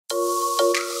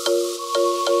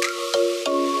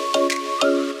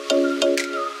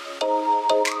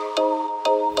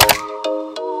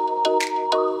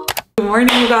Good morning,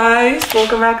 you guys.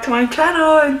 Welcome back to my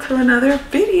channel and to another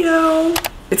video.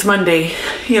 It's Monday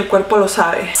y el cuerpo lo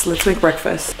sabe. So let's make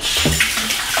breakfast.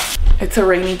 It's a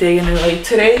rainy day in LA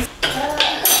today.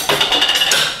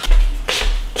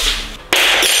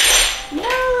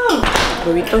 No.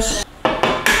 Huevitos.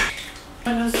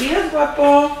 Buenos días,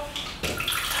 guapo.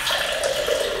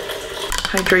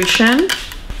 Hydration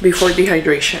before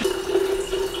dehydration.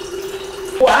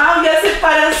 Wow, ya se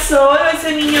para solo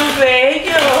ese niño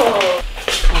bello.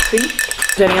 Coffee.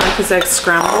 Jenny likes his eggs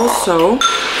scrambled, so.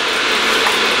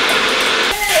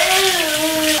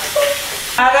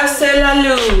 Hágase la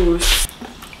luz.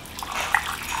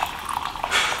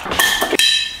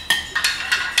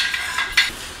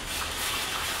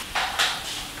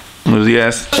 Buenos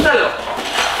días.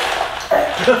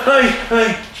 Ay,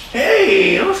 ay.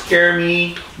 Hey, don't scare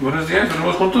me. Buenos días, ¿nos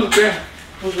vemos juntos o qué?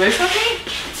 ¿Nos ves a mí?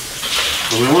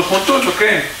 ¿Nos vemos juntos o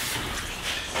qué?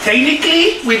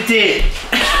 Technically, we did.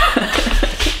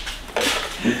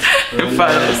 Qué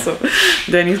padre eso.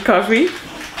 Denny's coffee.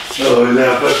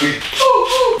 Hola, papi.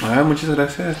 Ah, muchas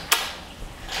gracias.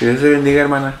 Que Dios te bendiga,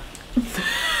 hermana.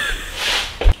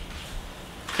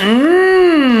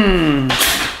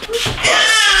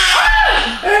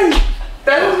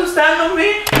 ¿Estás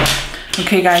asustándome?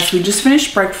 Okay guys, we just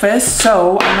finished breakfast,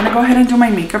 so I'm gonna go ahead and do my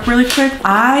makeup really quick.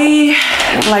 I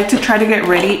like to try to get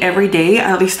ready every day,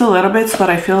 at least a little bit, so that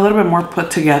I feel a little bit more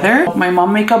put together. My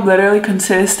mom makeup literally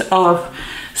consists of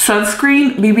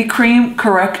sunscreen, BB cream,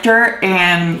 corrector,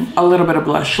 and a little bit of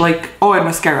blush, like, oh, and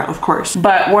mascara, of course.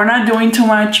 But we're not doing too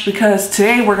much because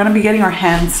today we're gonna be getting our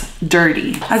hands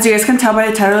dirty. As you guys can tell by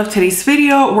the title of today's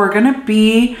video, we're gonna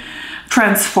be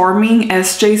transforming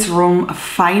SJ's room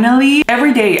finally.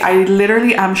 Every day, I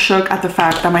literally am shook at the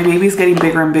fact that my baby is getting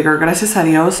bigger and bigger. Gracias a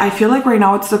Dios. I feel like right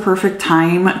now it's the perfect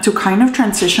time to kind of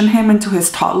transition him into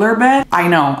his toddler bed. I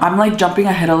know, I'm like jumping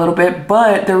ahead a little bit,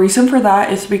 but the reason for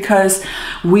that is because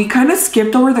we kind of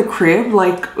skipped over the crib.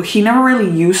 Like, he never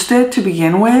really used it to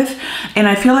begin with. And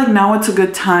I feel like now it's a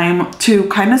good time to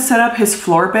kind of set up his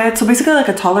floor bed. So basically like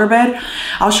a toddler bed.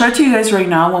 I'll show it to you guys right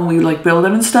now when we like build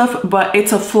it and stuff, but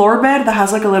it's a floor bed that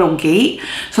has like a little gate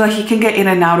so that he can get in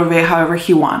and out of it however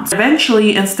he wants.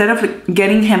 Eventually, instead of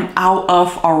getting him out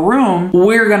of our room,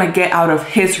 we're gonna get out of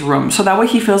his room. So that way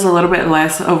he feels a little bit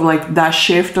less of like that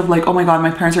shift of like, oh my God,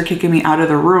 my parents are kicking me out of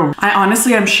the room. I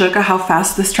honestly am shook at how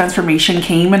fast this transformation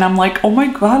came, and I'm like, oh my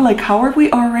God, like how are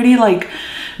we already like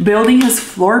building his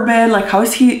floor bed? Like how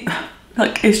is he,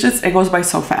 like it's just, it goes by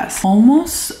so fast.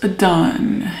 Almost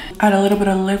done. Add a little bit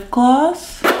of lip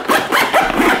gloss.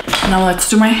 Now let's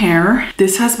do my hair.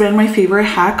 This has been my favorite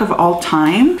hack of all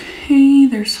time. Okay,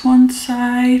 there's one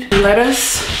side. Let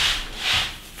us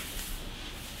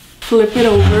flip it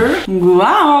over.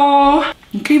 Wow.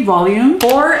 Okay, volume.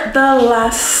 For the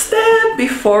last step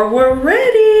before we're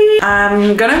ready,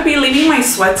 I'm gonna be leaving my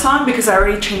sweats on because I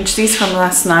already changed these from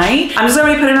last night. I'm just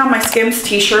gonna be putting on my Skims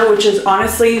t-shirt, which is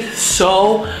honestly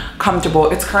so comfortable.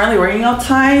 It's currently raining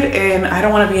outside and I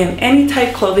don't want to be in any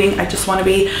tight clothing. I just want to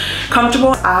be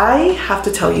comfortable. I have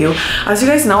to tell you, as you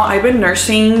guys know, I've been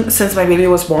nursing since my baby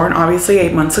was born, obviously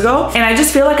 8 months ago, and I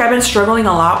just feel like I've been struggling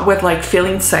a lot with like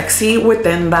feeling sexy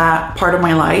within that part of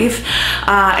my life.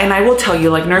 And I will tell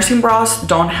you, like, nursing bras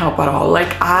don't help at all.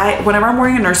 Like, whenever I'm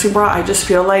wearing a nursing bra, I just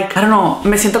feel like, I don't know,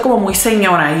 me siento como muy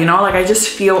señora, you know? Like, I just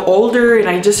feel older and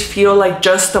I just feel like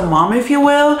just a mom, if you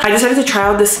will. I decided to try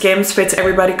out the Skims Fits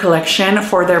Everybody collection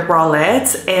for their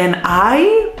bralettes, and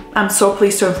I'm so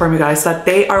pleased to inform you guys that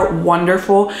they are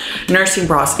wonderful nursing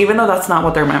bras, even though that's not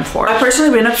what they're meant for. I've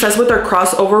personally been obsessed with their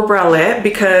crossover bralette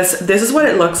because this is what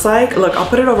it looks like. Look, I'll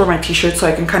put it over my t-shirt so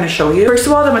I can kind of show you. First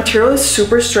of all, the material is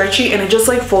super stretchy and it just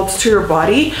like folds to your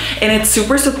body, and it's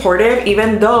super supportive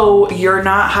even though you're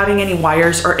not having any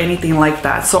wires or anything like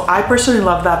that. So I personally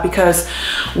love that because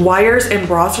wires in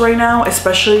bras right now,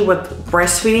 especially with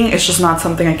breastfeeding, it's just not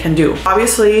something I can do.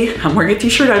 Obviously, I'm wearing a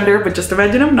t-shirt under, but just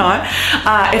imagine I'm not.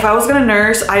 If I was gonna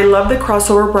nurse, I love the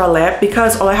crossover bralette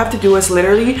because all I have to do is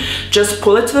literally just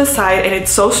pull it to the side, and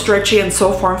it's so stretchy and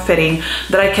so form-fitting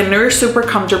that I can nurse super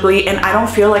comfortably, and I don't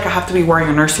feel like I have to be wearing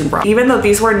a nursing bra. Even though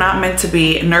these were not meant to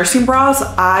be nursing bras,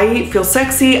 I feel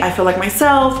sexy, I feel like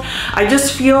myself, I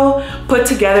just feel put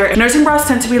together. And nursing bras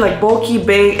tend to be like bulky,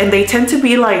 big, and they tend to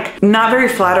be like not very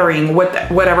flattering with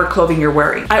whatever clothing you're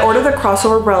wearing. I ordered the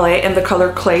crossover bralette in the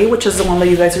color Clay, which is the one that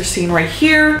you guys are seeing right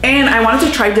here. And I wanted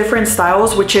to try different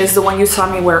styles, which is the one you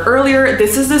saw me wear earlier.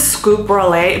 This is the scoop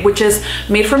bralette, which is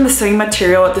made from the same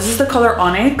material. This is the color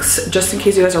Onyx, just in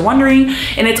case you guys are wondering.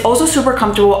 And it's also super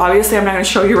comfortable. Obviously, I'm not going to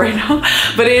show you right now,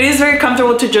 but it is very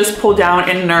comfortable to just pull down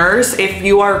and nurse if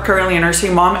you are currently a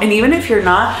nursing mom. And even if you're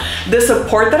not, the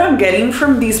support that I'm getting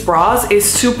from these bras is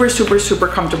super, super, super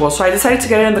comfortable. So I decided to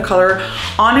get it in the color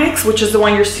Onyx, which is the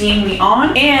one you're seeing me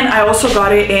on. And I also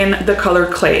got it in the color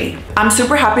Clay. I'm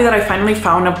super happy that I finally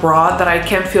found a bra that I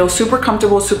can feel super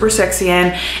comfortable, super sexy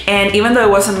in. And even though it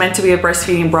wasn't meant to be a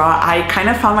breastfeeding bra, I kind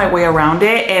of found my way around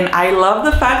it. And I love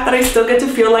the fact that I still get to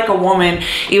feel like a woman,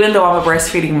 even though I'm a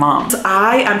breastfeeding mom. So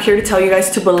I am here to tell you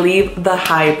guys to believe the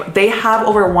hype. They have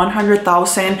over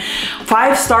 100,000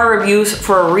 5-star reviews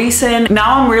for a reason.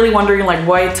 Now I'm really wondering like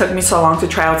why it took me so long to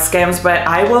try out Skims, but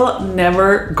I will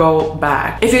never go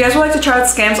back. If you guys would like to try out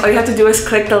Skims, all you have to do is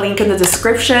click the link in the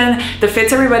description. The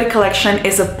Fits Everybody collection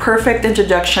is a perfect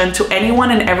introduction to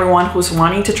anyone and everyone who's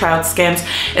wanting to try out Skims,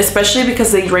 especially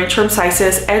because they range from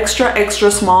sizes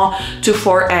extra small to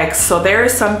 4X. So there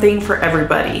is something for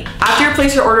everybody. After you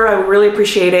place your order, I would really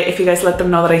appreciate it if you guys let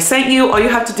them know that I sent you. All you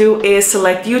have to do is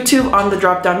select YouTube on the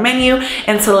drop down menu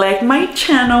and select my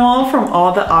channel from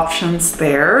all the options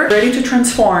there. Ready to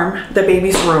transform the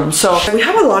baby's room. So we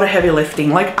have a lot of heavy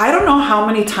lifting. Like, I don't know how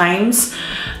many times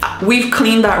we've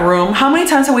cleaned that room. How many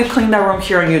times have we cleaned that room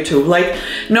here on YouTube? Like,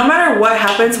 no matter what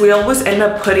happens, we always end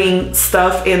up putting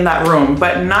stuff in that room,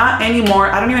 but not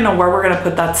anymore. I don't even know where we're gonna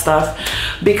put that stuff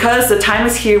because the time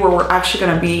is here where we're actually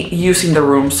gonna be using the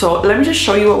room. So let me just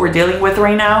show you what we're dealing with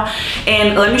right now.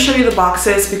 And let me show you the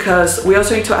boxes because we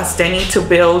also need to ask Denny to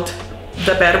build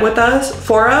the bed with us,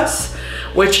 for us,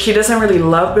 which he doesn't really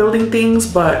love building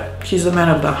things, but he's the man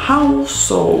of the house,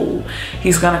 so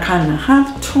he's gonna kind of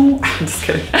have to. I'm just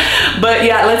kidding. But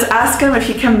yeah, let's ask him if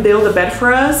he can build a bed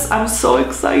for us. I'm so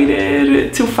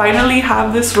excited to finally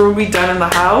have this room be done in the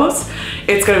house.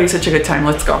 It's gonna be such a good time.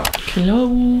 Let's go.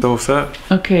 Hello. So what's up?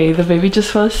 Okay, the baby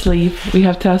just fell asleep. We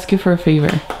have to ask you for a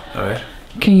favor. A ver.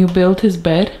 Can you build his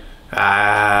bed?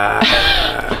 Ah,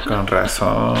 con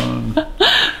razón.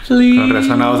 Please. Con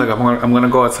razón. I was like, I'm gonna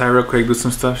go outside real quick, do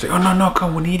some stuff. She's like, oh no,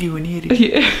 come, we need you.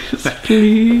 Yes,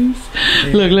 please.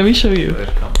 Look, let me show you.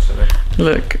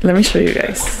 Look, let me show you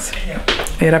guys.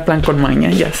 Era plan con maña,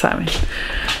 ya saben.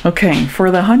 Okay, for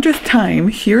the 100th time,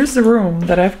 here's the room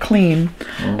that I've cleaned.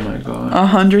 Oh my god.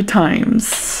 100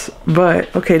 times.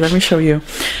 But okay, let me show you.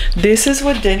 This is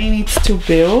what Denny needs to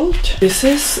build. This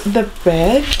is the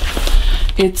bed.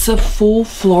 It's a full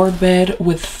floor bed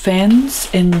with fence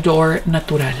and door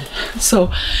natural. So,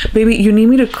 baby, you need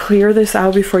me to clear this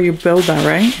out before you build that,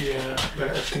 right? Yeah,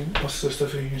 but I think most of the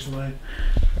stuff in here is mine.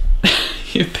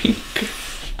 You think?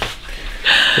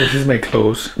 This is my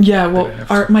clothes. Yeah, well,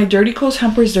 my dirty clothes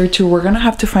hamper is there too. We're gonna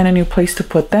have to find a new place to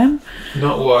put them.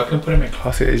 No, well, I can put it in my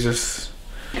closet. It's just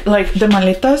like the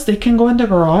maletas, they can go in the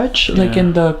garage, like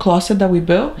in the closet that we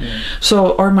built.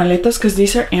 So our maletas, because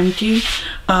these are empty,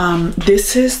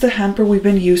 this is the hamper we've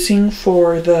been using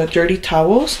for the dirty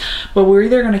towels, but we're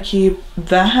either gonna keep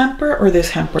the hamper or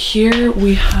this hamper. Here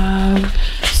we have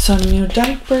some new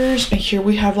diapers, and here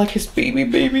we have like his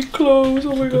baby clothes.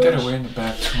 Oh my god. Put that away in the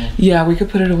back too. Yeah, we could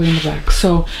put it away in the back.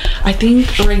 So I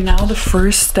think right now the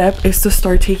first step is to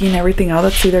start taking everything out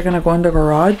that's either gonna go in the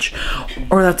garage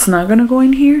or that's not gonna go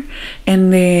in here.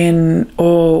 And then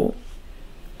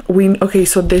okay,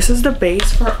 so this is the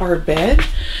base for our bed.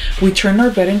 We turned our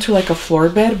bed into like a floor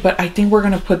bed, but I think we're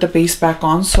gonna put the base back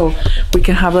on so we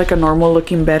can have like a normal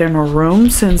looking bed in our room,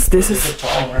 since this is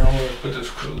I don't know where to put the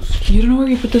screws. You don't know where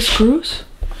you put the screws?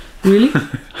 Really?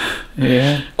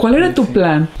 Yeah. ¿Cuál era tu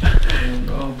plan?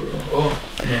 No, bro. Oh,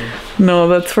 No,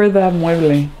 that's for that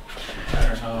mueble. I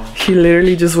don't know. He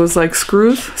literally just was like,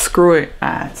 screw it.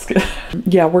 It's good.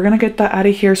 Yeah, we're gonna get that out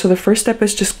of here. So the first step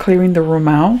is just clearing the room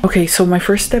out. Okay, so my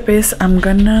first step is we're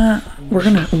gonna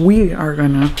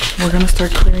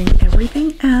start clearing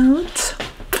everything out.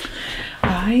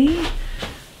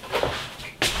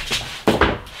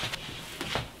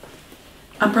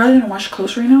 I'm probably gonna wash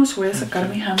clothes right now, so voy a sacar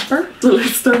mi hamper. So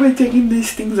let's start by taking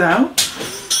these things out.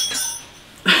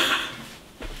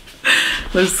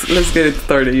 Let's get it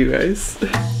started, you guys.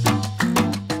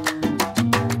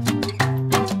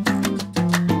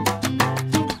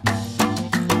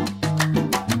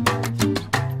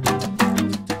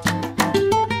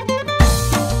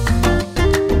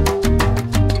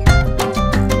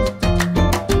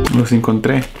 Los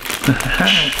encontré.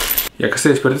 Ya que se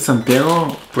despierte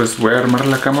Santiago, pues voy a armar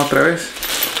la cama otra vez.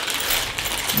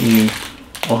 Y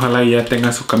ojalá ya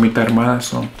tenga su camita armada.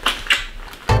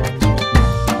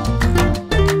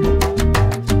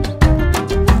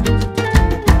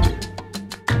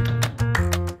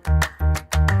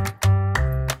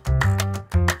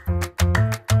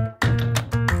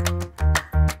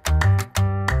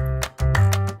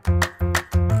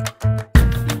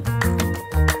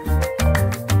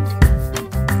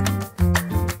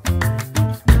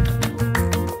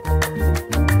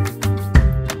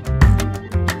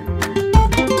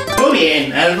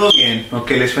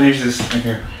 Okay, let's finish this right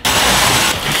here.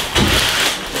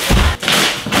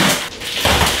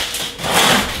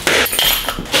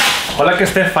 Ojalá que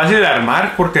esté fácil de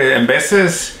armar porque en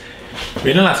veces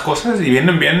vienen las cosas y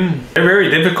vienen bien. They're very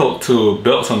difficult to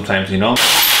build sometimes, you know.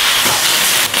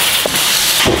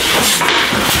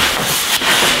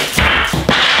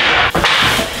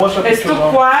 Es tu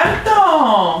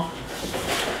cuarto.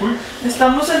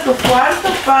 Estamos en tu cuarto,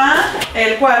 pa.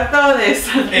 El cuarto de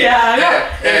Santiago.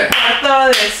 El cuarto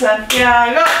de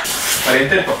Santiago.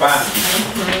 Pariente del papá.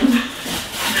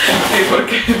 Sí,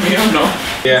 porque el mío no.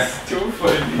 Yeah.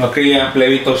 Ok, ya,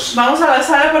 plebitos. Vamos a la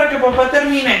sala para que papá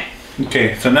termine.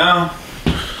 Okay, so now.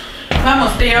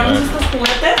 Vamos, te llevamos estos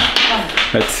juguetes.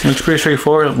 It's pretty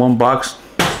straightforward. One box.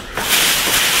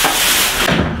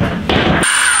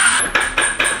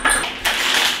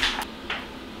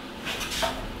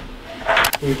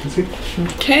 You can see.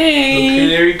 Okay. Okay,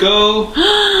 there you go.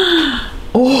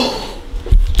 Oh.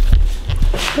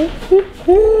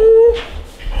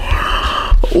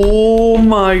 Oh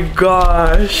my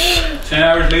gosh. 10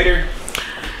 hours later.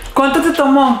 ¿Cuánto te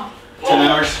tomó? 10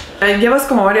 hours. Llevas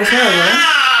como varias horas, ¿verdad?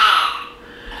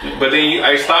 But then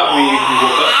I stopped when you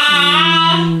woke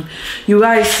up. You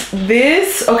guys,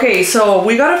 this, okay, so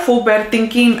we got a full bed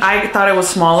thinking I thought it was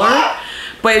smaller,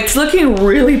 but it's looking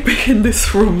really big in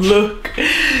this room. Look,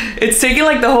 it's taking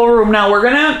like the whole room. Now we're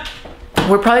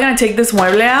probably gonna take this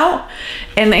mueble out,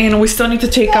 and we still need to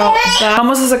take out that.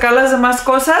 Vamos a sacar las demás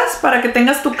cosas para que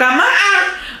tengas tu cama.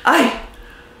 Ay.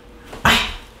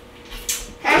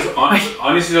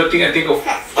 Honestly, I think of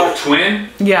a twin.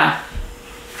 Yeah.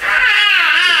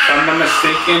 If I'm not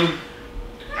mistaken,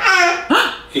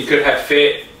 he could have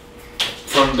fit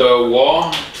from the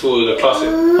wall to the closet.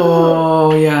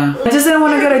 Oh yeah. I just didn't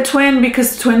want to get a twin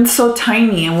because twins so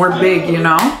tiny and we're big, you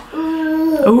know.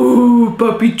 Ooh,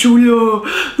 papi chulo.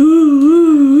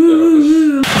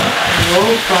 Ooh.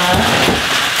 Opa.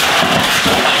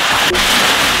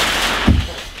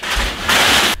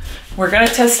 We're gonna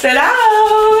test it out.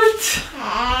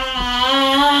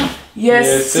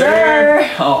 Yes, sir.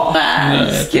 Oh,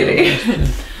 just kidding.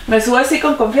 Me subo así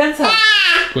con confianza.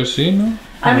 Pues sí, ¿no?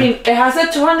 I mean, it has a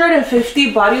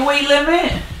 250 body weight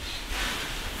limit.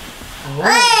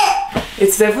 Oh.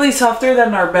 It's definitely softer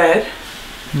than our bed.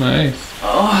 Nice.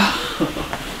 Oh,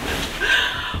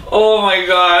 oh my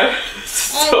god.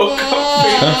 So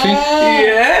comfy. Comfy?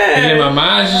 Yeah. Dile,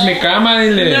 mamá, esa es mi cama,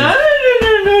 dile. No.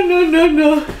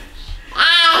 No.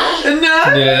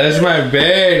 Dile, that's my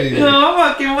bed. Dile.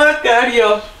 No, qué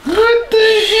Macario. What the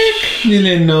heck?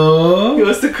 Dile, no. He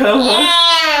wants to come home.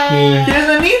 Dile. ¿Quieres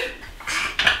venir?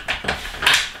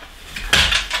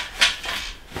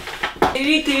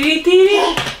 Tiri.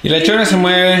 Y la chona se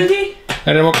mueve.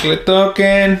 Haremos que le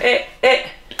toquen.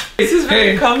 This is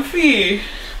very comfy.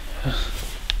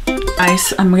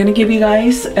 Guys, I'm gonna give you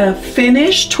guys a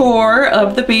finished tour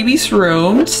of the baby's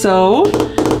room. So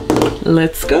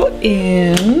let's go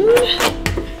in.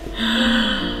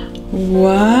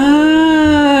 Wow.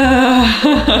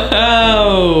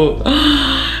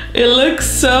 It looks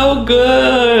so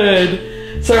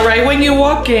good. So right when you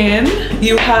walk in,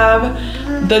 you have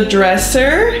the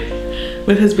dresser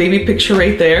with his baby picture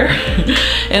right there.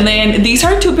 And then these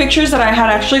are two pictures that I had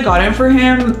actually gotten for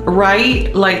him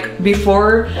right like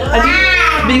before, I think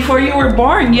before you were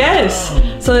born, yes.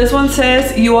 So this one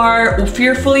says, you are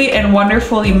fearfully and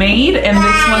wonderfully made. And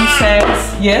this one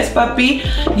says, yes, papi,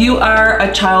 you are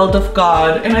a child of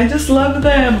God. And I just love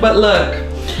them. But look,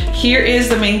 here is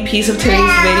the main piece of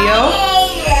today's video.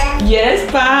 Yes,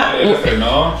 pa.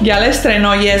 Ya la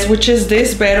estrenó, yes, which is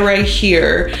this bed right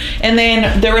here. And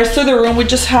then the rest of the room, we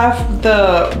just have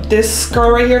this girl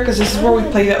right here because this is where we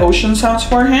play the ocean sounds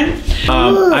for him.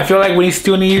 I feel like we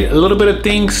still need a little bit of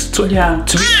things to be added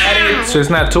so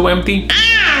it's not too empty.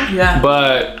 Yeah.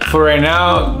 But for right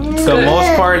now, the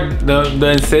most part,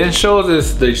 the essentials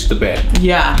is just the bed.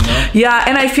 Yeah. You know? Yeah,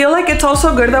 and I feel like it's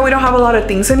also good that we don't have a lot of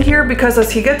things in here because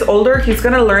as he gets older, he's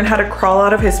gonna learn how to crawl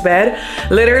out of his bed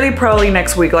literally probably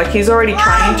next week. Like he's already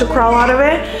trying to crawl out of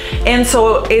it. And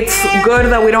so it's good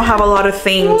that we don't have a lot of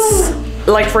things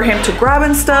like for him to grab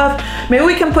and stuff. Maybe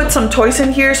we can put some toys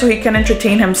in here so he can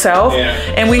entertain himself. Yeah.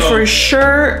 And we for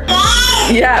sure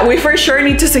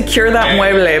need to secure that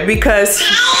mueble because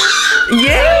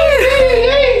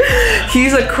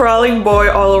he's a crawling boy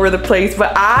all over the place,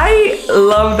 but I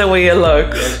love the way it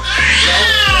looks.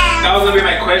 That was gonna be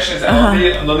my questions.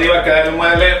 ¿Dónde iba a quedar el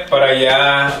mueble para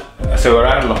ya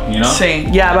asegurarlo, you know? Sí,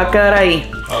 ya va a quedar ahí.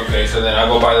 Okay, so then I'll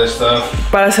go buy this stuff.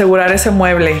 Para asegurar ese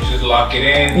mueble. Just lock it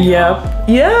in. Yep.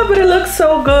 Yeah, but it looks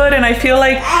so good and I feel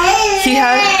like he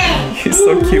has He's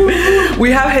so cute.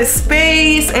 We have his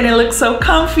space and it looks so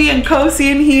comfy and cozy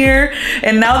in here.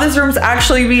 And now this room's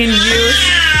actually being used.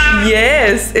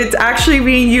 Yes, it's actually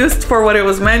being used for what it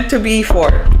was meant to be for.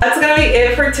 That's gonna be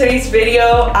it for today's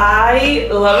video. I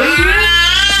love it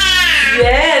here.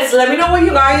 Yes, let me know what you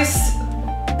guys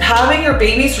have in your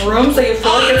baby's rooms that you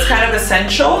feel like it's kind of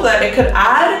essential that it could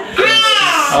add.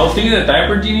 I was thinking the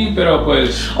diaper genie, pero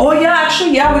pues. Oh yeah,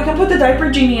 actually, yeah, we can put the diaper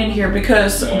genie in here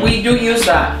because we do use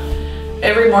that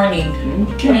every morning.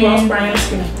 Okay.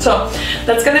 So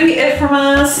that's gonna be it from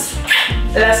us.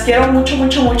 Las quiero mucho,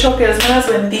 mucho, mucho. Que Dios me las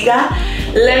bendiga.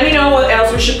 Let me know what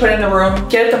else we should put in the room.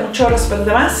 Quiérete mucho,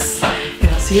 respétate más. And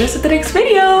I'll see you guys at the next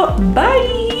video.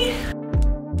 Bye.